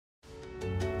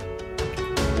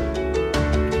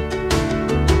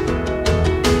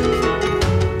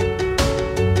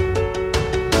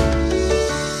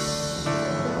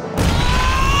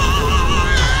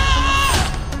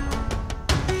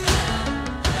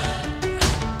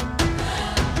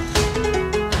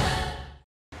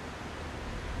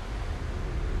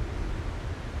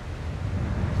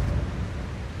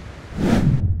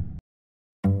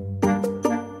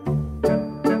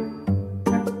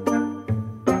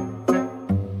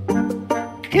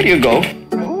Here you go.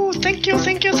 Oh, thank you.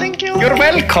 You're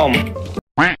welcome.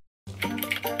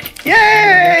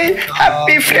 Yay!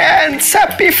 Happy friends,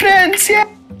 yeah!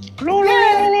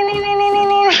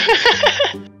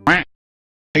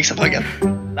 Fixa Puggen.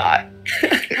 Nej.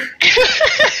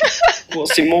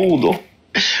 Quasimodo.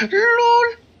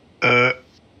 LOL.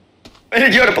 Eller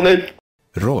gör det på nytt.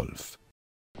 Rolf.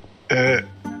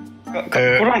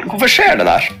 Hvorfor skjer det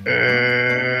der?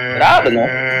 Er det noe?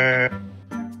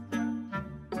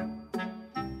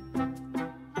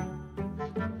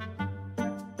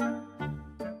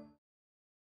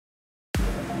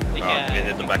 Ja, we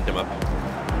need to back them up.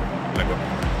 Let go.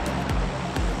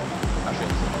 Nej.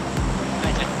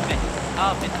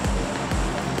 Ja, fint.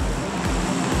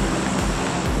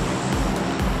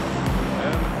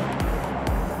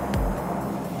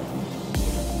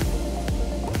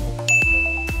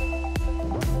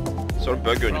 Så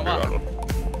bugg under brua, eller?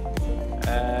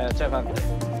 350.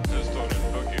 Det står en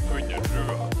bugg under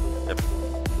brua. Japp.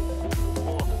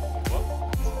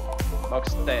 Bak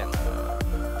stein.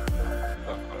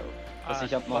 Hvis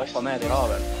ikke at man hopper ned i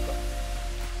havet.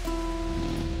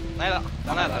 Neida,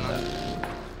 den er der.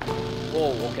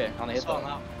 Wow, ok, han er hittet. Sånn,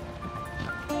 ja.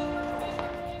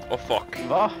 Oh, fuck.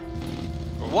 Hva?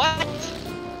 What?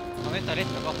 Han hittet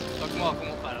litt med godt. Dere må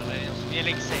komme opp her, eller vi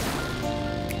ligger safe.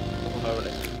 Prøver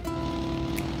litt.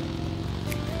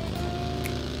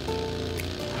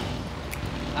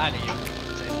 Her ligger jo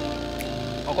safe.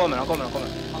 Han kommer. Han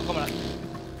kommer der.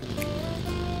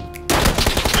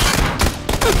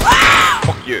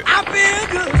 Fuck you.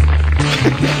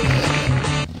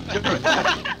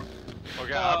 Ok,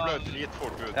 jeg ble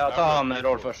dritfort ut. Ja, ta han med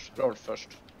Rolf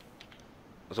først.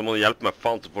 Og så må du hjelpe meg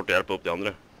faen så fort du hjelper opp de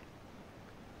andre.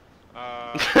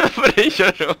 For jeg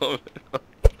kjører over.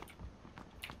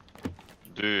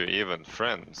 Do even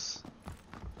friends?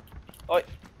 Oi,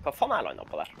 hva faen er jeg landet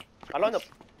på der? Jeg landet på...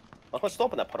 Man kan stå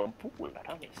på den parabolen der,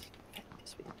 den er fette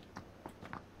svin.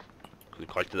 Hva du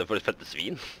kalte det for et fette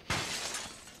svin?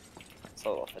 Så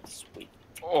det var fette svin.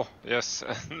 Åh, yes,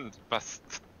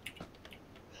 best.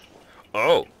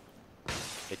 Oh.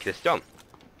 Det er Christian.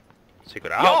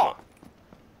 Sikkert jeg Ja! har meg.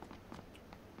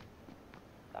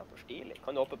 Det er for stilig.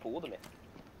 Kan du hoppe på hodet mitt?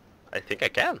 I think I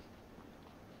can.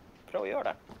 Prøv å gjøre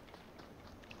det.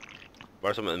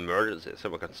 Bare som en emergency,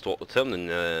 så man kan stå og se om den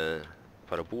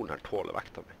parabolen her tåler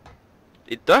vekta mi.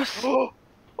 It does! Jeg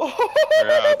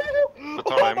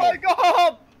tar deg Oh my imot.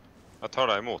 god! Jeg tar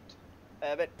deg imot.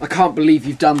 I can't believe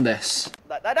you've done this.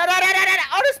 Nei!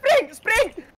 Arne, spring!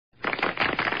 Spring!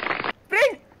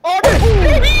 Arne,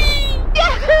 spring!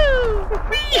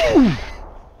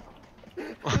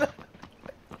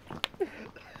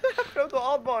 Jeg prøvde å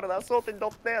advare deg, så til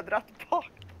datt ned rett bak.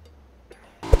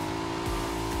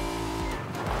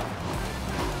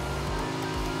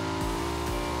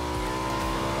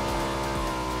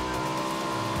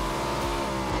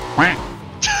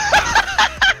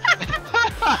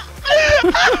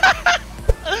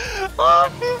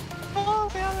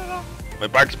 My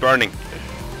back's burning.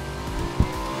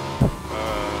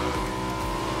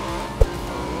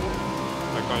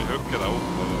 Jeg kan hooke deg opp.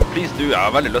 Eller? Please do, jeg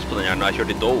har veldig lyst på den her når jeg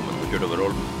kjørte i domen og kjørte over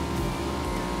Rolf.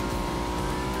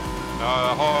 Ja,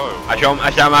 jeg har jo. Jeg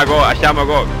kommer å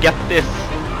gå. Get this!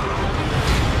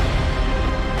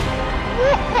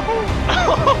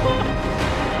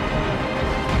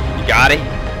 You got it?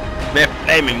 Med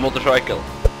flaming motorcycle.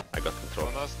 I got Det control.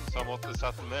 var nesten så jeg måtte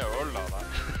sette ned øla der.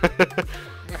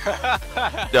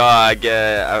 Ja,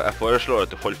 jeg foreslår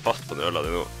at du holder fast på den øla di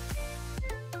nå.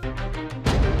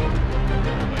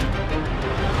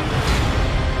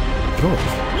 Rolf.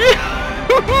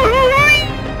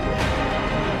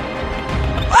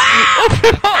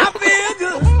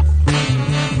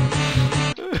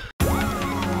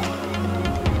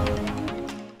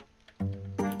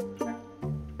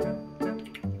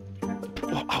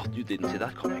 Oh, you didn't see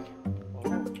that coming.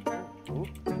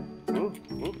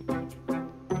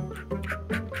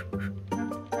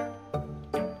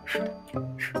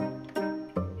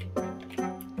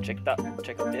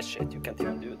 Check out this shit, you can't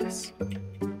even do this.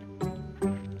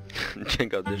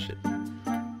 Check out this shit.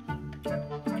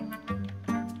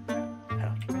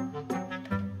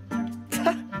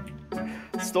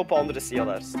 Stå på andre siden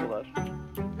der, stå der.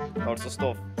 Altså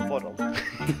stå foran.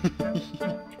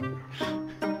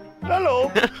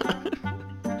 Hello!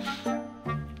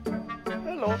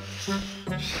 Hello!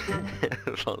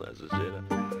 Faen, jeg så sier det.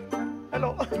 Hello!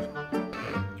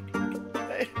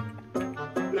 Hei!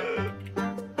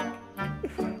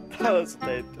 Det er så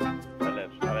teit. Eller,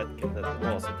 jeg vet ikke, det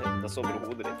var så teit. Det så bare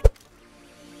hodet ditt.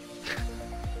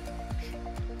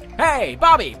 Hey,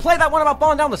 Bobby, play that one about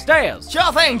falling down the stairs.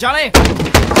 Sure thing, Johnny.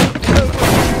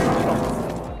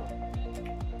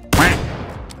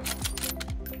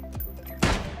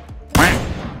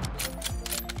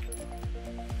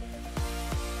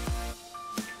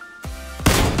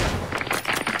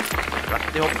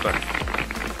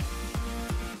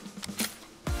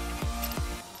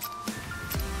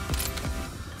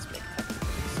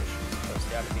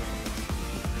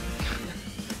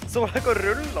 så jeg går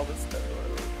rullende sted.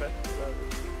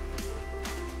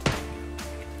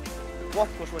 What?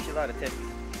 Hvorfor var ikke der til?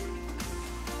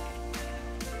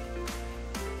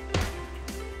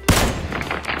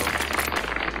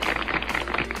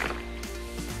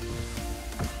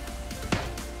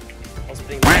 Han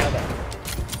springer ned der.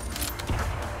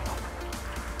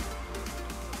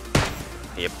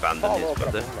 Jeg er bandet i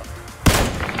spøtte.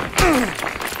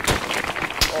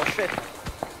 Åh, shit.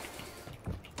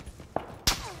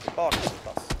 Tilbake til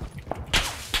plass.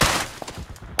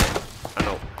 I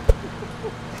know.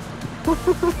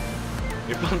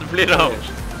 Vi bandet blir av.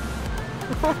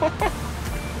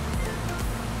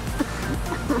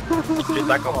 Shit,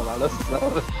 der kom han.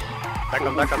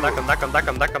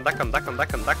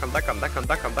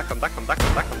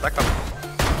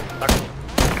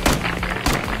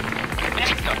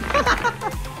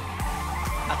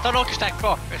 Jeg tar dere sterk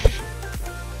bak.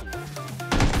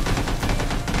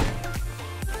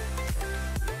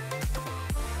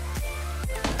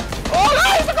 Åh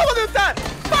nei, så kom han ut der!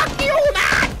 Fuck you,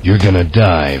 man! You're gonna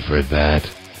die for that.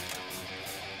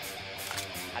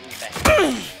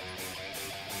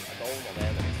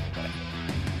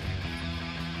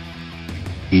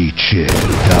 Eat shit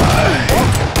and die.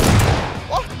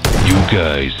 You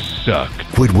guys suck.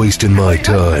 Quit wasting my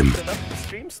time.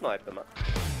 Stream sniper, man.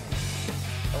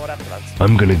 Det var rett og slett.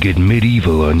 I'm gonna get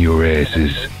medieval on your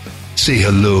asses. Say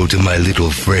hello to my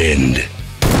little friend.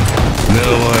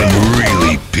 Now I'm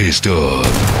really pissed off.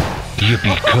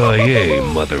 Yippee-ki-yay,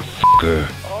 motherfucker.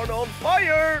 On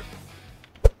fire!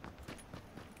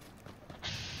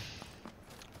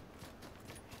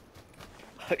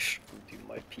 I shoot you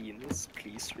my penis,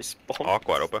 please respond.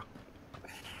 Aqua her oppe.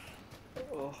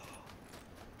 Åh.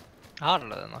 Jeg har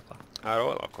allerede noe. Her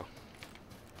også er det aqua.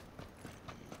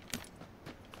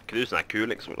 Ikke du sånn her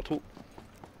kuling som vil ha to?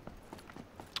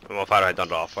 Vi må færre hente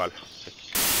en Rafael.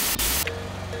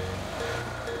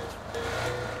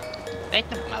 Vet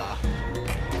du på meg da?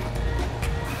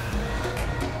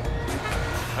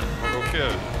 Har dere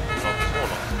dratt så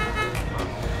langt?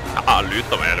 Ja,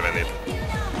 luta meg hele veien hit.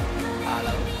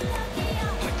 Hallo.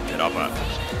 Rafael.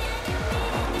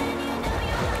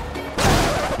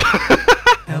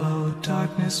 Hello,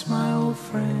 darkness, my old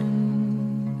friend.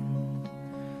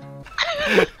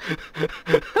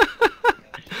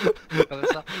 Hva du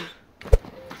sa?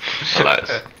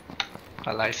 Hallais.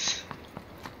 Hallais.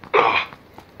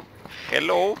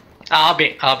 Hello.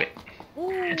 Abi.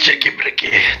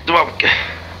 Tjekki-brekki. Dvanke.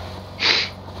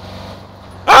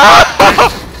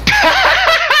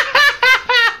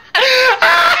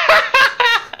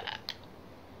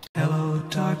 Hello,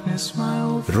 darkness, my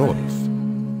old friend. Rolf.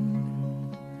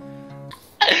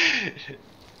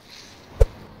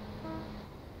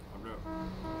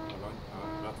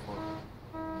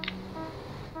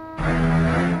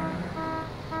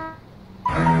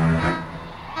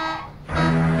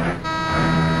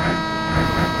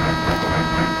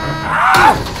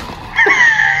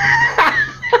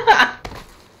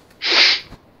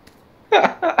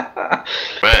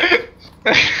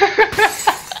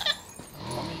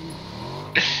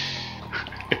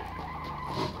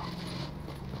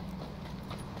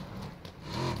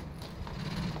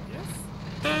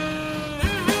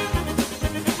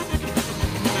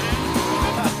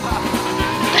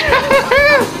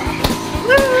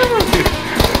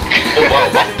 Oh wow,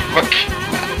 what the fuck?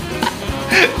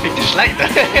 Fikk du slegg det?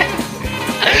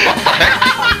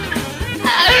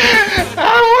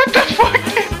 What the fuck?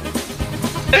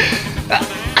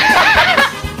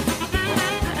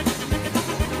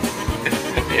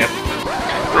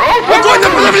 Огонь на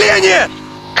подавление!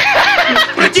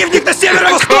 Противник на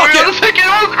северо-востоке!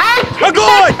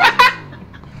 Огонь!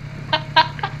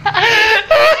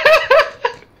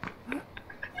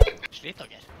 Sliter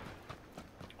dere?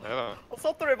 Ja. Han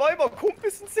satt og reviva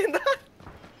kompisen sin der.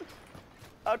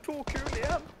 Jeg har 2 kuler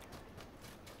igjen.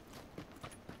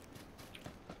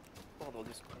 Åh, det var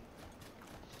du som kom.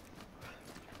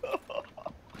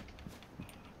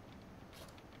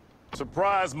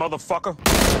 Surprise, motherfucker!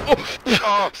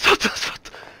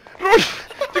 Satt! Rolf!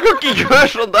 Du kan ikke gjøre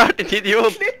sånn der, din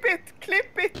idiot!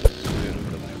 Klipp it!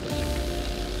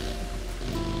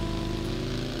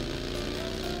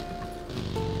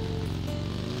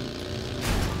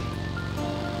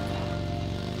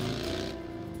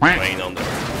 Rain on there.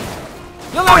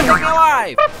 You're leaving me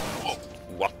alive!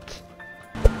 What?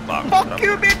 Fuck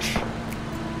you, bitch!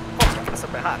 Fuck, jeg ser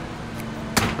på her.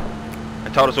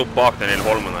 Jeg tar oss opp bak den lille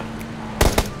holmen her.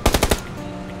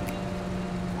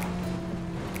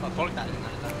 Var folk der inne?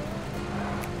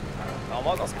 Han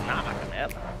var ganske nær der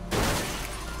nede.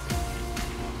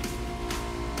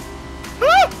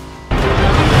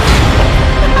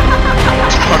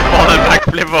 Hva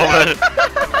Flip over!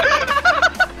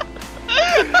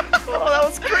 Oh, that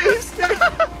was crazy!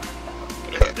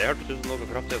 Det hørtes ut som noe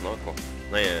kraftig enn AK.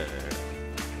 Nei,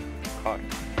 kar.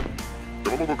 Det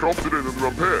var noe kraftigere enn en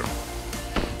ramper.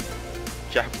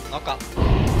 Tja. Noe.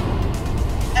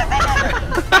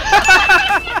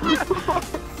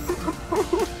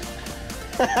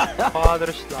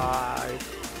 Father slide.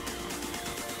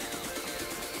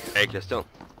 Hei, Kristian.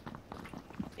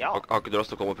 Ja. Har ikke du lyst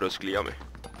til å komme og prøve sklia mi?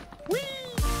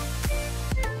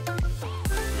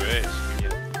 Du er i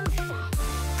skyen.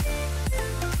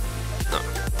 Nei.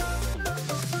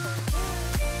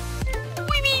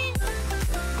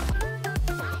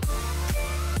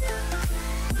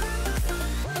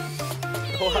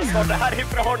 Åh, han starter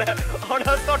herifra, Arne! Arne,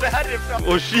 han starter herifra!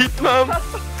 Åh, shit, man!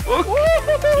 Fuck! You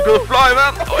gonna fly,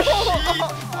 man! Åh, shit!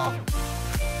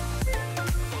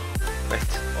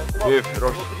 Vent. Move,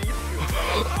 Rolf.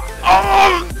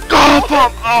 Åh,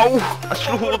 faen! Au! Jeg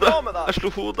slo hodet! Jeg slo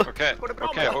hodet!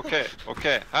 Ok,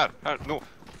 her, nå.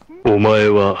 お前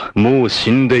はもう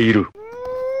死んでいる。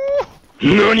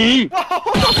何？ Wow!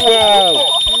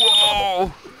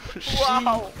 Wow! Shit!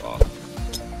 Wow!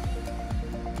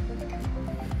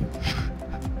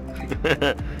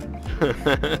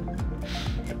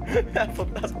 Jeg får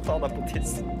nesten ta deg på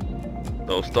tissen.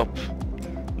 No, stop.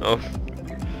 No.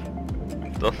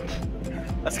 Don't.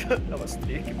 Jeg skal la meg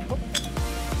stryke på.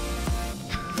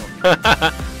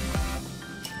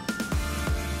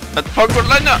 Vent, faen, hvor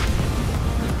lander?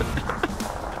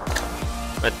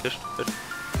 Vent, først.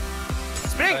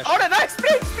 Spring! Arne, nei!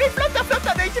 Spring! Flytt deg! Det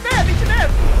er ikke ned!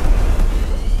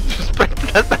 Du sprengte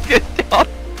nesten Kristian!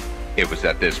 It was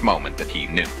at this moment that he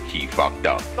knew he fucked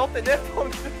up. Datt i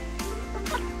nedpunkt.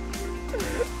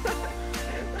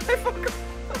 Nei, fuck off.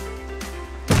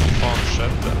 Faen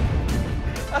skjedde.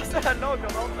 Altså, jeg la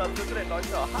granaten at du tre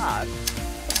landa her.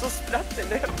 Og så spretter jeg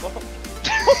ned på han.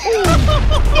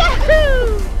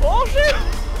 Åh, shit!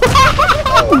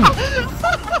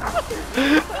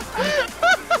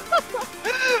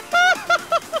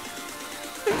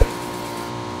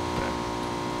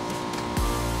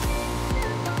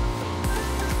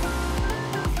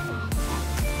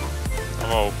 Han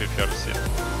var oppe i fjellsiden.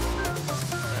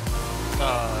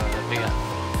 Da bygger jeg.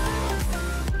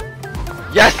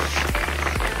 Yes!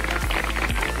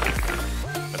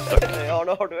 Ja,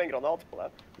 nå har du en granat på deg.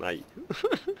 Nei.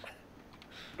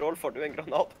 Rolf, har du en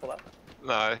granat på deg?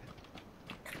 Nei.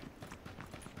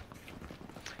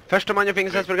 Første mann i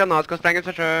fingersettes for granat skal sprenge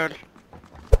seg selv.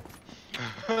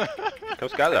 Hva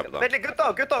skal jeg drepe da? Vent litt,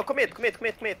 gutta, kom hit.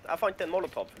 Jeg fant en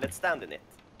molotov. Let's stand in it.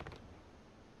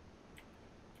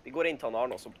 Vi går inn til han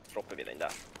Arne, og så dropper vi den der.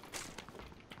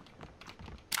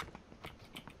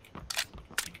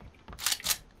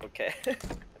 Ok.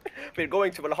 We're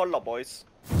going to Valhalla, boys.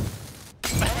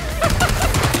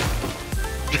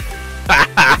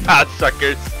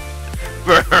 Suckers!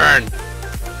 Burn!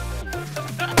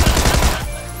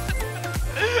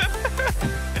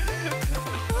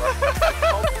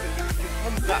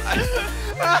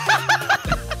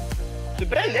 Du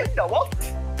brenner enda, what?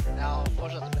 Ja,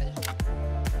 fortsatt å brenner.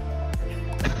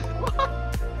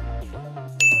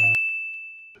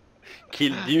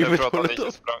 Kill you Jeg med tror at han ikke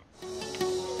molotov. sprang.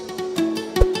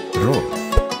 Roll.